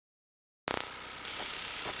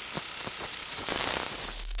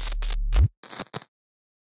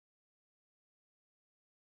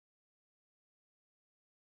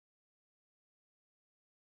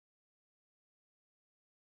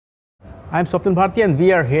I'm Swapnil Bhartiya, and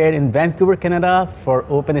we are here in Vancouver, Canada for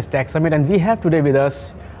OpenStack Summit, and we have today with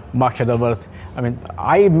us Mark Shuttleworth. I mean,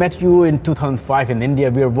 I met you in 2005 in India.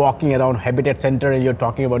 We were walking around Habitat Center, and you're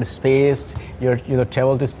talking about space, your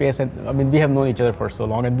travel to space, and I mean, we have known each other for so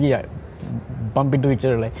long, and we bump into each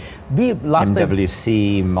other. Like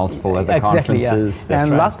MWC, multiple other conferences. Yeah.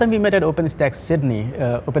 And last time we met at OpenStack Sydney,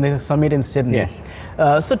 OpenStack Summit in Sydney. Yes.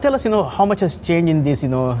 So tell us, how much has changed in these,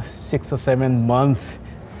 6 or 7 months.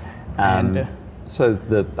 So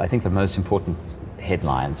I think the most important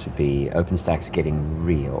headlines would be OpenStack's getting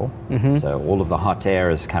real. So all of the hot air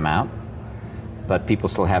has come out, but people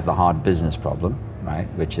still have the hard business problem, right?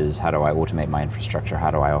 Which is, how do I automate my infrastructure? How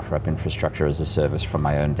do I offer up infrastructure as a service from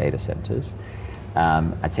my own data centers?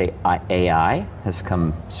 I'd say AI has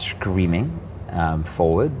come screaming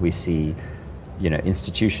forward. We see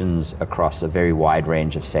institutions across a very wide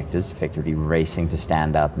range of sectors effectively racing to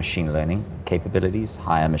stand up machine learning capabilities,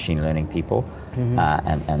 hire machine learning people,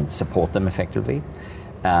 and support them effectively.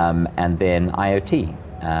 And then IoT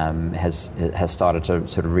has started to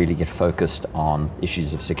sort of really get focused on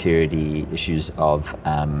issues of security, issues of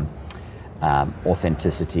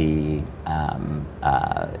authenticity,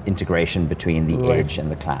 integration between the edge and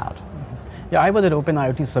the cloud. Yeah, I was at Open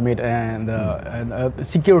IoT Summit, and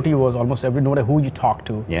security was almost no matter who you talk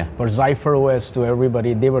to. Yeah. For TFiR OS to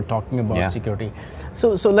everybody, they were talking about security.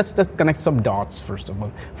 So let's just connect some dots first of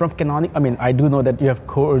all. From Canonical, I mean, I do know that you have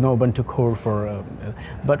core, Ubuntu core for,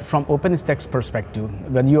 but from OpenStack's perspective,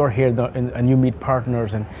 when you are here and you meet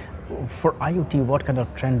partners, and for IoT, what kind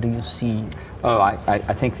of trend do you see? Oh, I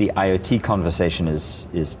think the IoT conversation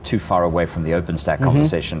is too far away from the OpenStack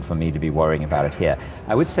conversation for me to be worrying about it here.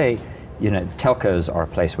 I would say, telcos are a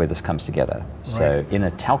place where this comes together. So in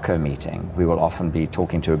a telco meeting, we will often be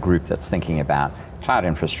talking to a group that's thinking about cloud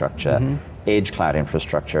infrastructure, edge cloud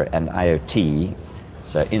infrastructure, and IoT.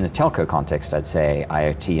 So in the telco context, I'd say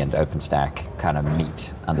IoT and OpenStack kind of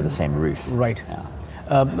meet under the same roof. Right. Yeah.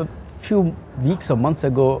 A few weeks or months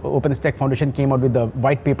ago, OpenStack Foundation came out with a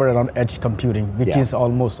white paper around edge computing, which is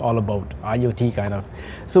almost all about IoT kind of.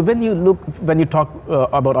 So when you talk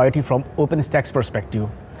about IoT from OpenStack's perspective,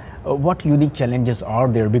 what unique challenges are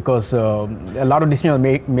there? Because a lot of decisions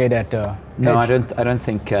are made at No, edge. I don't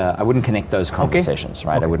think I wouldn't connect those conversations,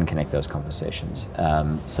 right? Okay. I wouldn't connect those conversations.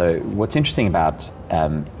 So what's interesting about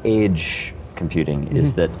edge computing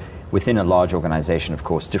is that within a large organization, of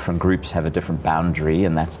course, different groups have a different boundary,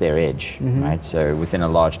 and that's their edge, right? So within a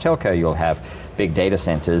large telco, you'll have big data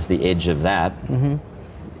centers. The edge of that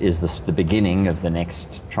is the beginning of the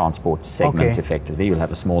next transport segment, effectively. You'll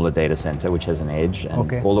have a smaller data center which has an edge,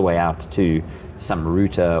 and all the way out to some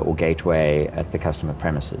router or gateway at the customer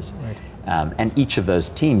premises. Right. And each of those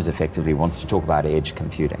teams effectively wants to talk about edge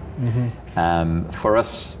computing. For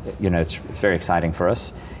us, it's very exciting for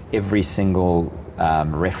us. Every single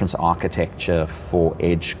reference architecture for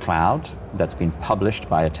edge cloud that's been published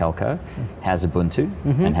by a telco has Ubuntu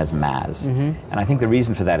and has MAS. And I think the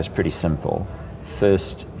reason for that is pretty simple.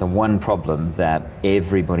 First, the one problem that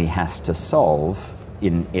everybody has to solve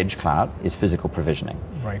in edge cloud is physical provisioning.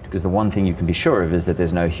 Right. Because the one thing you can be sure of is that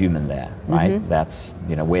there's no human there, right? That's,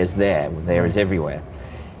 where's there? There is everywhere.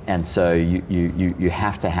 And so you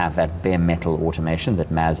have to have that bare metal automation that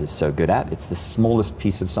MAS is so good at. It's the smallest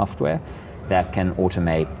piece of software that can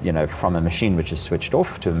automate, from a machine which is switched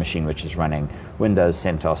off to a machine which is running Windows,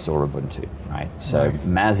 CentOS, or Ubuntu, right? So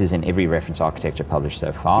MAS is in every reference architecture published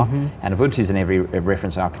so far, and Ubuntu is in every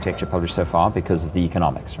reference architecture published so far because of the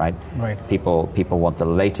economics, right? Right. People want the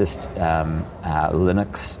latest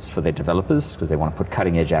Linux for their developers because they want to put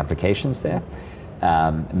cutting edge applications there,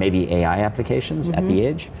 maybe AI applications at the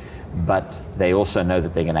edge. But they also know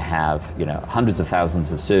that they're going to have, hundreds of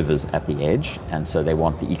thousands of servers at the edge, and so they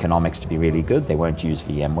want the economics to be really good. They won't use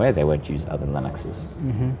VMware, they won't use other Linuxes.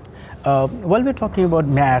 While we're talking about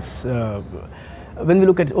MAS, when we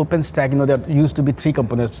look at OpenStack, there used to be 3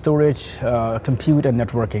 components: storage, compute, and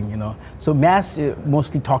networking. So MAS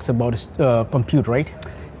mostly talks about compute, right?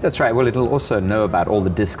 That's right. Well, it'll also know about all the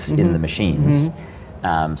disks in the machines.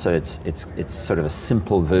 So it's sort of a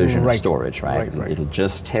simple version of storage, right? It'll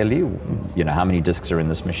just tell you, how many disks are in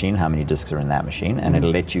this machine, how many disks are in that machine, and it'll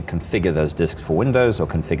let you configure those disks for Windows or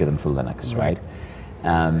configure them for Linux, right?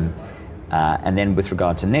 And then with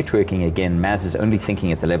regard to networking, again, MAS is only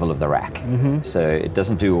thinking at the level of the rack. So it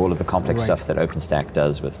doesn't do all of the complex stuff that OpenStack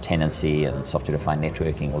does with tenancy and software-defined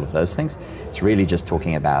networking, all of those things. It's really just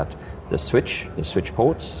talking about the switch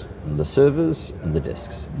ports, and the servers, and the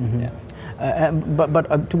disks.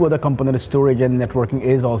 But two other components, storage and networking,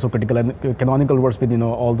 is also critical, and Canonical works with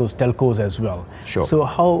all those telcos as well. Sure. So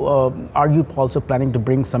how are you also planning to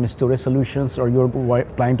bring some storage solutions, or you're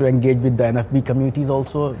planning to engage with the NFV communities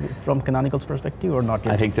also from Canonical's perspective, or not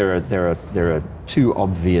yet? I think there are two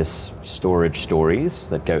obvious storage stories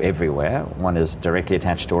that go everywhere. One is directly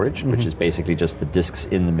attached storage, which is basically just the disks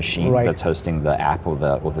in the machine that's hosting the app or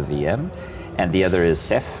the VM, and the other is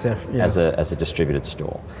Ceph, yes, as a distributed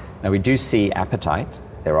store. Now we do see appetite.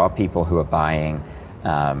 There are people who are buying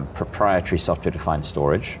proprietary software-defined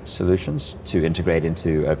storage solutions to integrate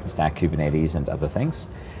into OpenStack, Kubernetes, and other things.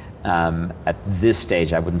 At this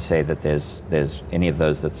stage, I wouldn't say that there's any of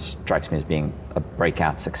those that strikes me as being a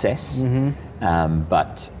breakout success.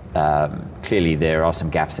 But clearly there are some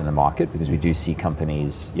gaps in the market, because we do see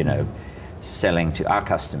companies, selling to our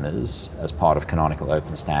customers as part of Canonical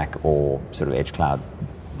OpenStack or sort of edge cloud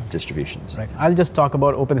distributions. Right. I'll just talk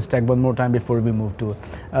about OpenStack one more time before we move to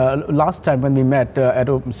last time when we met at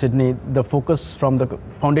Open Sydney, the focus from the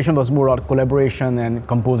foundation was more on collaboration and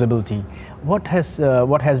composability. What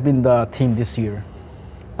has been the theme this year?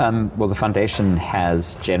 Well, the foundation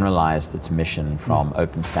has generalized its mission from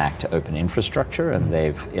OpenStack to open infrastructure, and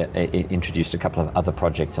they've introduced a couple of other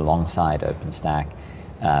projects alongside OpenStack.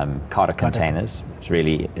 Kata containers. It's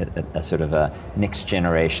really a sort of a next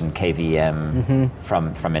generation KVM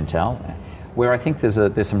from Intel, where I think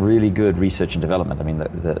there's some really good research and development. I mean,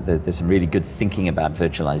 there's some really good thinking about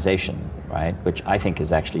virtualization, right? Which I think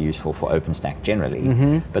is actually useful for OpenStack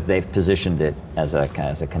generally, but they've positioned it as a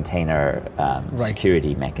container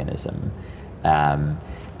security mechanism. And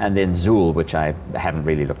then Zool, which I haven't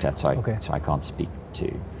really looked at, so I can't speak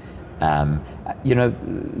to.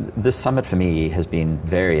 This summit for me has been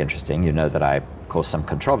very interesting. You know that I caused some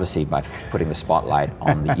controversy by putting the spotlight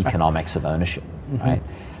on the economics of ownership, right?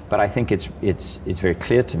 But I think it's very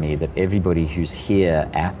clear to me that everybody who's here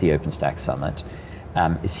at the OpenStack Summit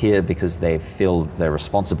is here because they feel they're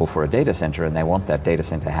responsible for a data center, and they want that data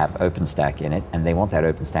center to have OpenStack in it, and they want that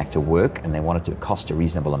OpenStack to work, and they want it to cost a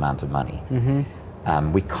reasonable amount of money.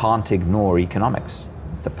 We can't ignore economics.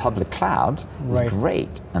 The public cloud is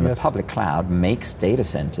great, and the public cloud makes data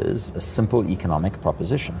centers a simple economic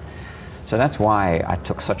proposition. So that's why I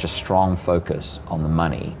took such a strong focus on the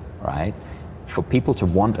money, right? For people to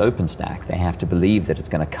want OpenStack, they have to believe that it's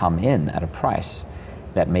going to come in at a price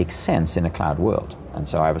that makes sense in a cloud world. And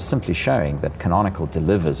so I was simply showing that Canonical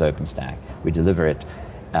delivers OpenStack. We deliver it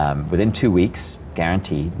within 2 weeks,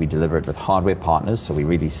 guaranteed. We deliver it with hardware partners, so we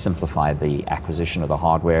really simplify the acquisition of the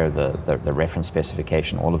hardware, the reference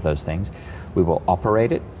specification, all of those things. We will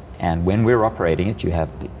operate it, and when we're operating it, you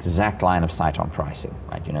have the exact line of sight on pricing,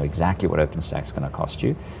 right? You know exactly what OpenStack is going to cost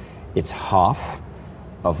you. It's half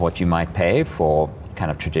of what you might pay for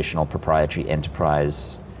kind of traditional proprietary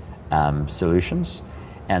enterprise solutions,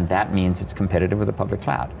 and that means it's competitive with the public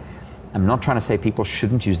cloud. I'm not trying to say people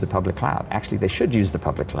shouldn't use the public cloud. Actually, they should use the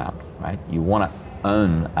public cloud, right? You want to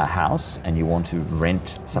own a house and you want to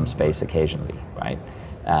rent some space occasionally, right?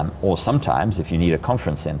 Or sometimes, if you need a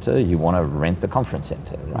conference center, you want to rent the conference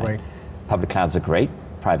center, right? Public clouds are great.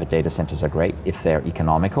 Private data centers are great if they're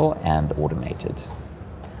economical and automated.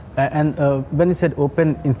 And when you said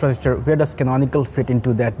open infrastructure, where does Canonical fit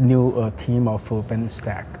into that new theme of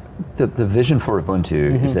OpenStack? The vision for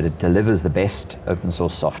Ubuntu is that it delivers the best open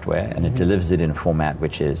source software, and it delivers it in a format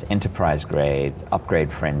which is enterprise grade,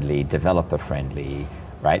 upgrade friendly, developer friendly,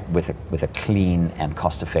 right? With a clean and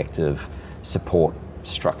cost effective support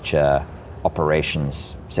structure,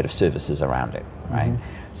 operations set of services around it, right?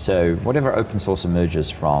 So whatever open source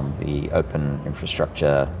emerges from the open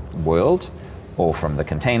infrastructure world, or from the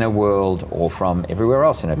container world, or from everywhere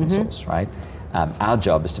else in open source, right? Our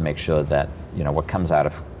job is to make sure that what comes out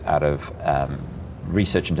of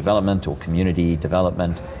research and development or community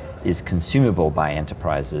development is consumable by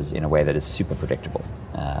enterprises in a way that is super predictable,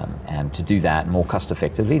 and to do that more cost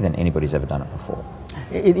effectively than anybody's ever done it before.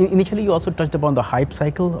 Initially, you also touched upon the hype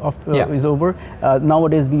cycle of is over.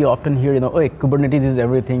 Nowadays, we often hear, hey, Kubernetes is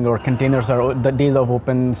everything, or containers are the days of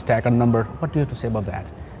OpenStack are numbered. What do you have to say about that?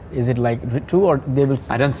 Is it like true, or they will?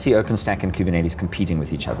 I don't see OpenStack and Kubernetes competing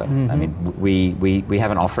with each other. I mean, we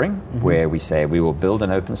have an offering where we say we will build an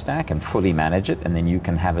OpenStack and fully manage it, and then you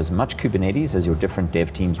can have as much Kubernetes as your different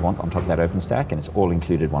dev teams want on top of that OpenStack, and it's all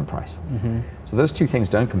included one price. So those two things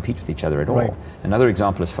don't compete with each other at all. Another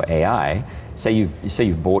example is for AI. Say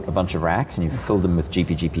you've bought a bunch of racks and you've filled them with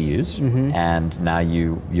GPUs, and now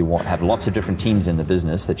you have lots of different teams in the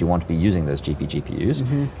business that you want to be using those GPUs.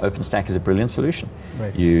 OpenStack is a brilliant solution.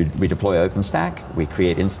 We deploy OpenStack, we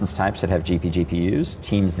create instance types that have GPUs,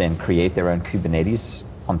 teams then create their own Kubernetes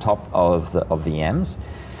on top of the VMs,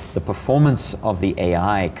 the performance of the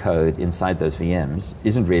AI code inside those VMs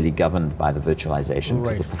isn't really governed by the virtualization,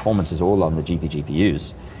 because the performance is all on the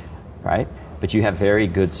GPUs, right? But you have very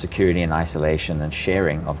good security and isolation and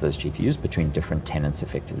sharing of those GPUs between different tenants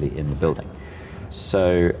effectively in the building.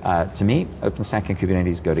 So to me, OpenStack and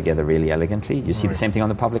Kubernetes go together really elegantly. You see the same thing on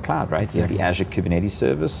the public cloud, right? Exactly. You have the Azure Kubernetes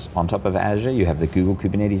service on top of Azure. You have the Google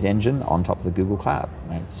Kubernetes engine on top of the Google Cloud,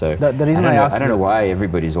 right? So the reason I don't know why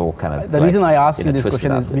everybody's all kind of the reason I asked you this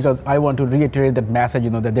question is because I want to reiterate that message,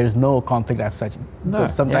 that there is no conflict as such. No,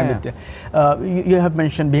 sometimes you have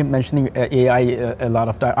been mentioning AI a lot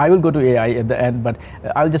of time. I will go to AI at the end, but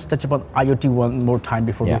I'll just touch upon IoT one more time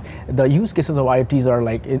before the use cases of IoTs are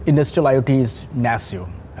like industrial IoT is massive.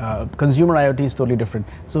 Consumer IoT is totally different.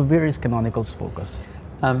 So where is Canonical's focus?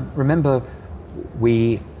 Remember,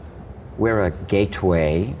 we're a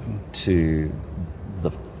gateway to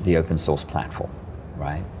the open source platform,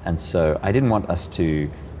 right? And so I didn't want us to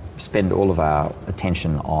spend all of our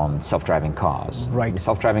attention on self-driving cars. Right. The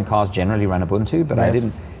self-driving cars generally run Ubuntu, but I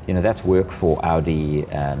didn't, that's work for Audi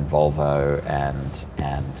and Volvo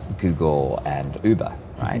and Google and Uber,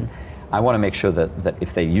 right? I want to make sure that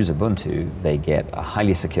if they use Ubuntu, they get a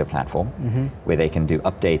highly secure platform where they can do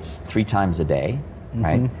updates 3 times a day,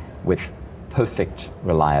 right? With perfect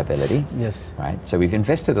reliability. Yes. Right. So we've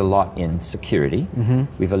invested a lot in security.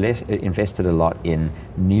 We've invested a lot in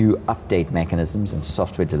new update mechanisms and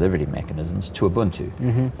software delivery mechanisms to Ubuntu.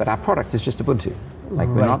 But our product is just Ubuntu. Like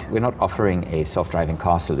we're not offering a self-driving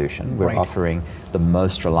car solution. We're offering the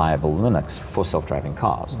most reliable Linux for self-driving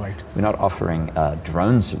cars. We're not offering a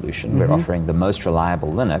drone solution. We're offering the most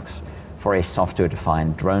reliable Linux for a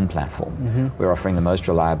software-defined drone platform. We're offering the most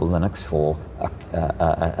reliable Linux for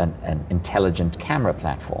an intelligent camera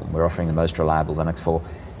platform. We're offering the most reliable Linux for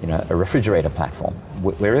a refrigerator platform.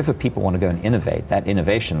 Wherever people want to go and innovate, that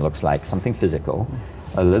innovation looks like something physical,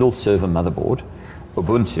 a little server motherboard,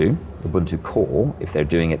 Ubuntu core, if they're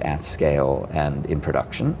doing it at scale and in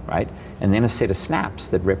production, right? And then a set of snaps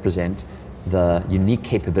that represent the unique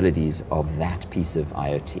capabilities of that piece of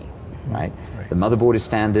IoT. Right? The motherboard is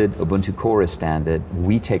standard, Ubuntu core is standard.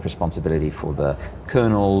 We take responsibility for the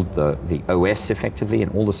kernel, the OS effectively,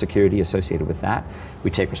 and all the security associated with that. We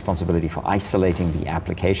take responsibility for isolating the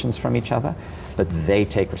applications from each other, but they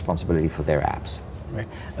take responsibility for their apps. Right.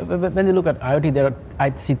 When you look at IoT,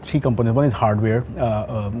 I see 3 components. One is hardware,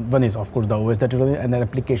 one is of course the OS that you run, and then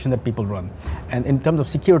application that people run. And in terms of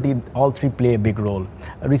security, all 3 play a big role.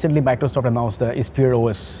 Recently, Microsoft announced the TFiR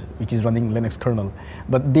OS, which is running Linux kernel,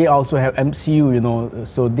 but they also have MCU,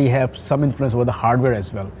 so they have some influence over the hardware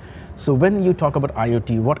as well. So when you talk about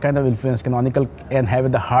IoT, what kind of influence Canonical can have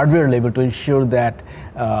at the hardware level to ensure that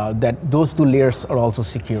that those 2 layers are also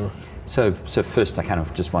secure? So first, I kind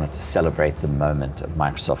of just wanted to celebrate the moment of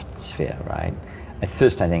Microsoft Sphere, right? At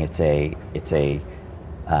first, I think it's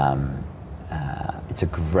a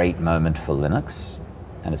great moment for Linux,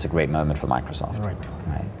 and it's a great moment for Microsoft.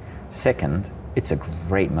 Right. Second, it's a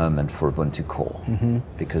great moment for Ubuntu core,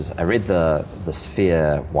 because I read the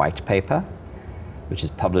Sphere white paper, which is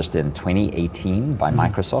published in 2018 by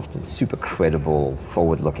Microsoft, a super credible,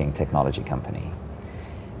 forward-looking technology company,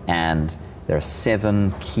 and there are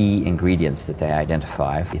 7 key ingredients that they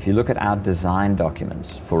identify. If you look at our design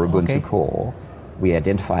documents for Ubuntu core, we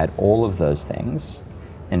identified all of those things,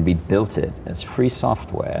 and we built it as free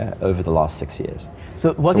software over the last 6 years.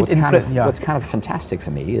 So what's kind of fantastic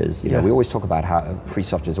for me is, we always talk about how free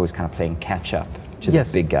software is always kind of playing catch up to the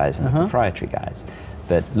big guys and the proprietary guys.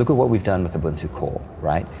 But look at what we've done with Ubuntu core,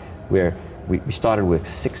 right? We started work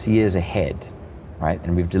 6 years ahead, right?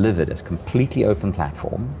 And we've delivered as completely open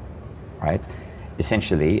platform, right?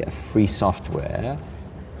 Essentially a free software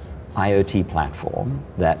IoT platform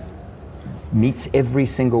that meets every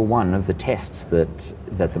single one of the tests that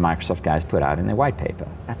the Microsoft guys put out in their white paper.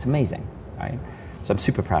 That's amazing, right? So I'm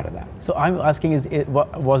super proud of that. So I'm asking,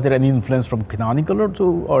 was there any influence from Canonical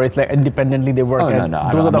or it's like independently they work? Oh, no.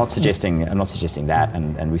 I'm not suggesting that,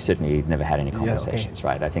 and we certainly never had any conversations,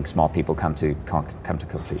 right? I think smart people come to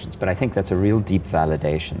conclusions, but I think that's a real deep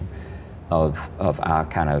validation of our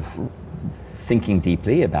kind of thinking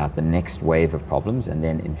deeply about the next wave of problems, and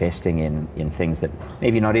then investing in things that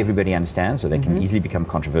maybe not everybody understands, or they can easily become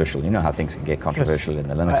controversial. You know how things can get controversial in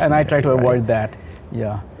the Linux community, I try to avoid that.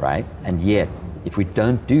 Right? And yet, if we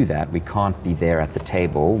don't do that, we can't be there at the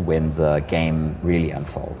table when the game really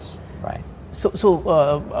unfolds, right?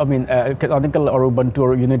 I mean, Canonical or Ubuntu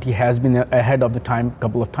or Unity has been ahead of the time a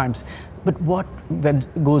couple of times. But what then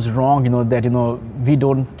goes wrong, that, we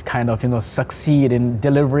don't kind of, succeed in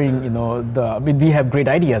delivering, I mean, we have great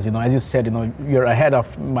ideas, as you said, you're ahead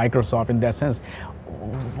of Microsoft in that sense.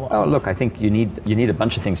 Oh, look, I think you need a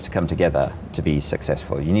bunch of things to come together to be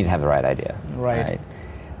successful. You need to have the right idea. Right.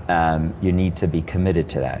 You need to be committed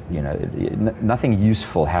to that. Nothing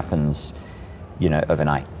useful happens,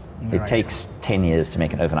 overnight. It takes 10 years to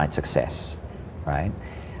make an overnight success, right?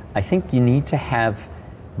 I think you need to have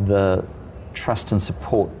the trust and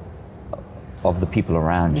support of the people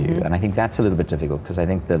around you, and I think that's a little bit difficult because I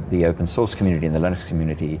think that the open source community and the Linux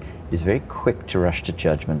community is very quick to rush to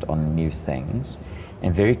judgment on new things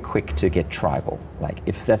and very quick to get tribal. Like,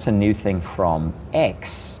 if that's a new thing from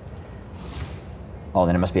X, oh,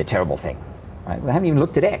 then it must be a terrible thing, right? Well, I haven't even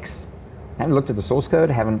looked at X. I haven't looked at the source code,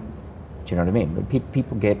 do you know what I mean? But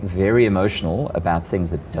people get very emotional about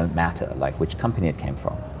things that don't matter, like which company it came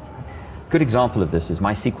from. Good example of this is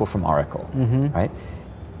MySQL from Oracle, right?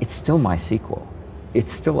 It's still MySQL.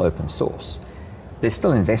 It's still open source. They're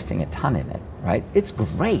still investing a ton in it, right? It's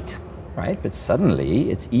great, right? But suddenly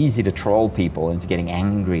it's easy to troll people into getting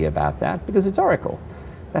angry about that because it's Oracle.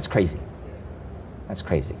 That's crazy. That's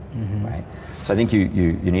crazy, right? So I think you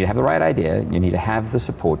need to have the right idea, you need to have the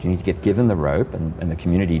support, you need to get given the rope, and the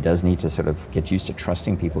community does need to sort of get used to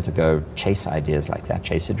trusting people to go chase ideas like that,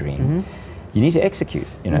 chase a dream. You need to execute.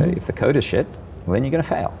 If the code is shit, well, then you're going to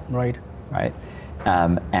fail. Right. If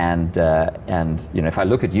I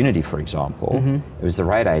look at Unity, for example, it was the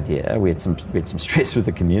right idea. We had some stress with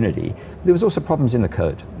the community. There was also problems in the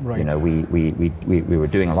code. Right. We were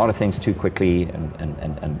doing a lot of things too quickly,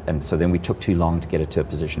 and so then we took too long to get it to a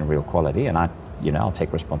position of real quality. And I'll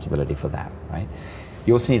take responsibility for that. Right.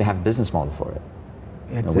 You also need to have a business model for it.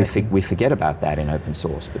 Exactly. We forget about that in open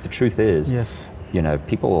source, but the truth is,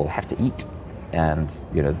 people have to eat. And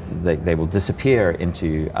they will disappear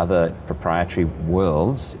into other proprietary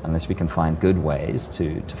worlds unless we can find good ways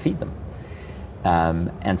to feed them.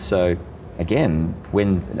 And so, again,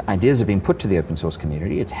 when ideas are being put to the open source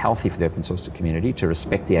community, it's healthy for the open source community to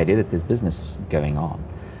respect the idea that there's business going on.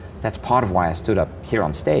 That's part of why I stood up here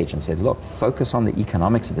on stage and said, look, focus on the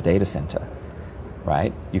economics of the data center.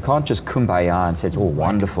 Right? You can't just kumbaya and say it's all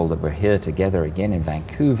wonderful that we're here together again in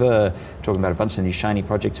Vancouver, talking about a bunch of these shiny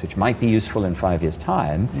projects which might be useful in 5 years'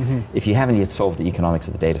 time, if you haven't yet solved the economics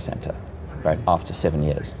of the data center, right, after 7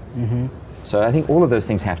 years. So I think all of those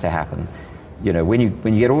things have to happen. When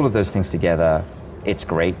you get all of those things together, it's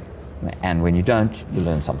great, and when you don't, you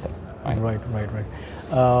learn something. Right.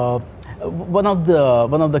 One of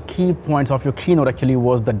the key points of your keynote actually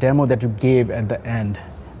was the demo that you gave at the end.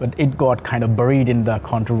 But it got kind of buried in the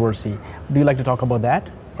controversy. Do you like to talk about that?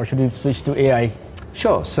 Or should we switch to AI?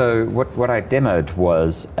 Sure. So what I demoed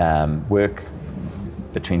was work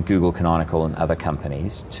between Google, Canonical, and other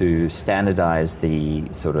companies to standardize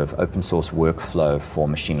the sort of open source workflow for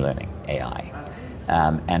machine learning, AI.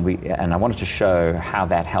 And I wanted to show how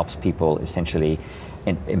that helps people essentially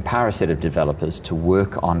empower a set of developers to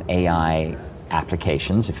work on AI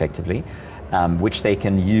applications effectively, which they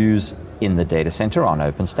can use in the data center on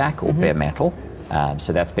OpenStack or bare metal.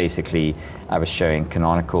 So that's basically, I was showing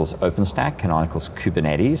Canonical's OpenStack, Canonical's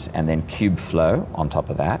Kubernetes, and then Kubeflow on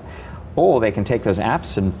top of that. Or they can take those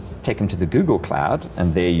apps and take them to the Google Cloud,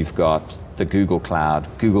 and there you've got the Google Cloud,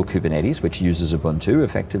 Google Kubernetes, which uses Ubuntu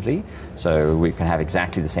effectively. So we can have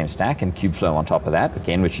exactly the same stack, and Kubeflow on top of that,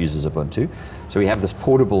 again, which uses Ubuntu. So we have this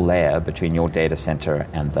portable layer between your data center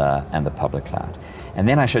and the public cloud. And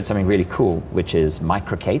then I showed something really cool, which is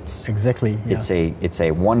microK8s. Exactly. Yeah. It's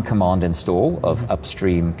a one command install of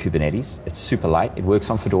upstream Kubernetes. It's super light. It works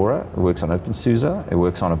on Fedora. It works on OpenSUSE. It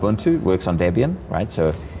works on Ubuntu. It works on Debian. Right.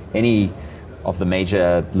 So any of the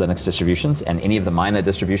major Linux distributions and any of the minor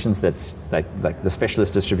distributions that's like the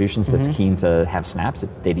specialist distributions that's keen to have snaps.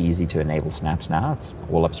 It's dead easy to enable snaps now. It's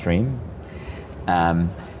all upstream.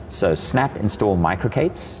 So snap install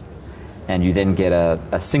microK8s, and you then get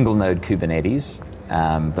a single node Kubernetes.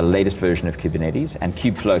 The latest version of Kubernetes, and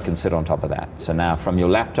Kubeflow can sit on top of that. So now from your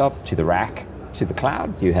laptop to the rack to the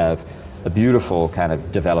cloud, you have a beautiful kind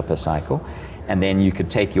of developer cycle. And then you could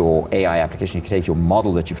take your AI application, you could take your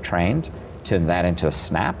model that you've trained, turn that into a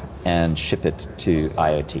snap, and ship it to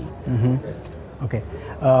IoT. Okay.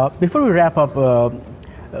 Before we wrap up,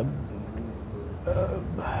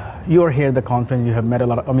 you are here at the conference, you have met a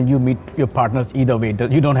lot of, you meet your partners either way,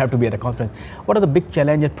 you don't have to be at a conference. What are the big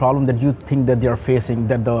challenges, problems that you think that they are facing,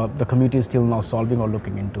 that the community is still not solving or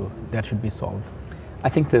looking into, that should be solved? I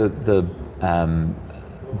think the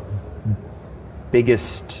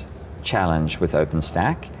biggest challenge with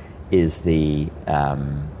OpenStack is the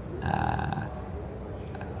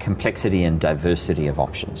complexity and diversity of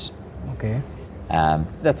options. Okay.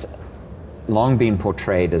 That's long been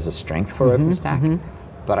portrayed as a strength for OpenStack.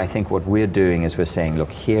 But I think what we're doing is we're saying,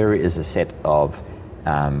 look, here is a set of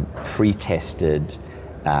pre-tested,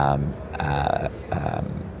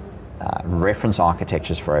 reference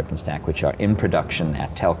architectures for OpenStack, which are in production at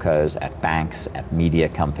telcos, at banks, at media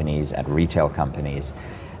companies, at retail companies.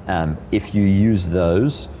 If you use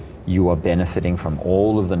those, you are benefiting from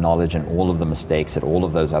all of the knowledge and all of the mistakes at all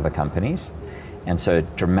of those other companies. And so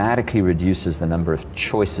it dramatically reduces the number of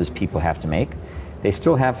choices people have to make. They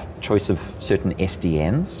still have choice of certain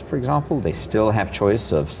SDNs, for example. They still have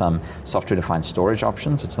choice of some software-defined storage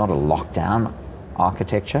options. It's not a lockdown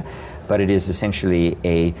architecture, but it is essentially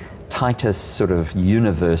a tighter sort of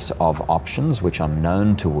universe of options which are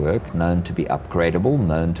known to work, known to be upgradable,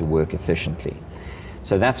 known to work efficiently.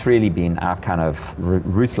 So that's really been our kind of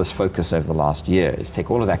ruthless focus over the last year, is take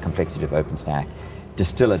all of that complexity of OpenStack,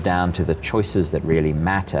 distill it down to the choices that really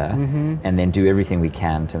matter, and then do everything we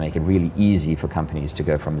can to make it really easy for companies to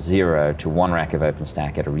go from 0 to 1 rack of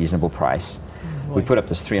OpenStack at a reasonable price. We put up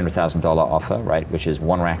this $300,000 offer, right, which is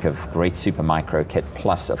 1 rack of great Supermicro kit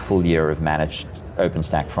plus a full year of managed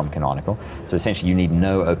OpenStack from Canonical. So essentially you need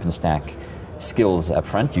no OpenStack skills up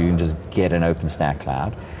front, you can just get an OpenStack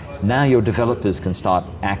cloud. Now your developers can start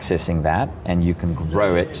accessing that and you can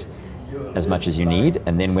grow it as much as you need,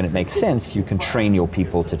 and then when it makes sense, you can train your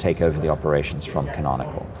people to take over the operations from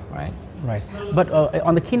Canonical, right? Right. But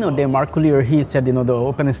on the keynote day, Mark Collier, he said, the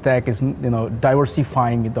OpenStack is,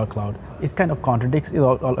 diversifying the cloud. It kind of contradicts,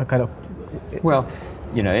 kind of. Well,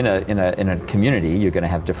 in a community, you're going to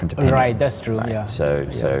have different opinions. Right, that's true. Right? Yeah.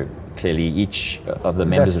 So clearly, each of the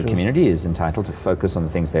members of the community is entitled to focus on the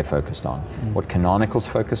things they're focused on. What Canonical's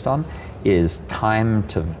focused on is time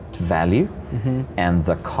to value and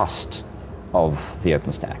the cost of the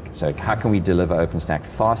OpenStack. So how can we deliver OpenStack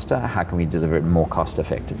faster? How can we deliver it more cost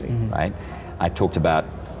effectively, right? I talked about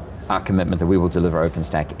our commitment that we will deliver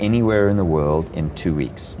OpenStack anywhere in the world in 2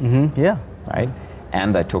 weeks. Yeah. Right?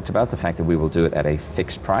 And I talked about the fact that we will do it at a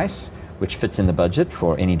fixed price, which fits in the budget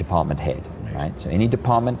for any department head, right? So any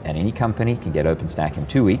department and any company can get OpenStack in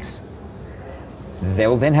 2 weeks. They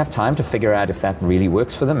will then have time to figure out if that really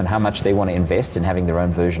works for them and how much they want to invest in having their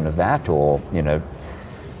own version of that, or,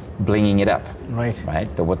 blinging it up, right?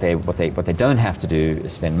 But what they don't have to do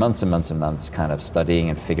is spend months and months and months kind of studying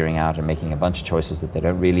and figuring out and making a bunch of choices that they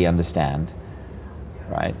don't really understand,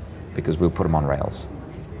 right? Because we'll put them on rails.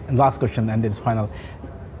 And last question, and this is final.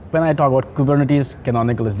 When I talk about Kubernetes,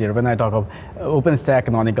 Canonical is there. When I talk of OpenStack,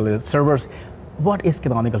 Canonical is servers. What is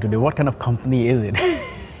Canonical today? What kind of company is it?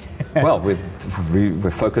 Well,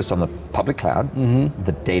 we're focused on the public cloud,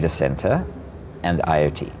 the data center, and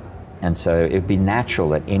IoT. And so it would be natural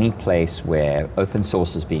that any place where open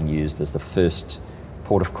source is being used as the first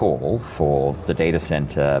port of call for the data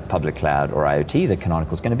center, public cloud, or IoT, that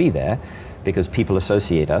Canonical is going to be there, because people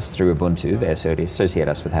associate us through Ubuntu. They associate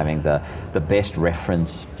us with having the best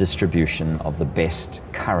reference distribution of the best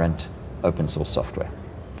current open source software.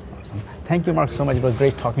 Awesome. Thank you, Mark, so much. It was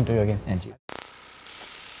great talking to you again. And you.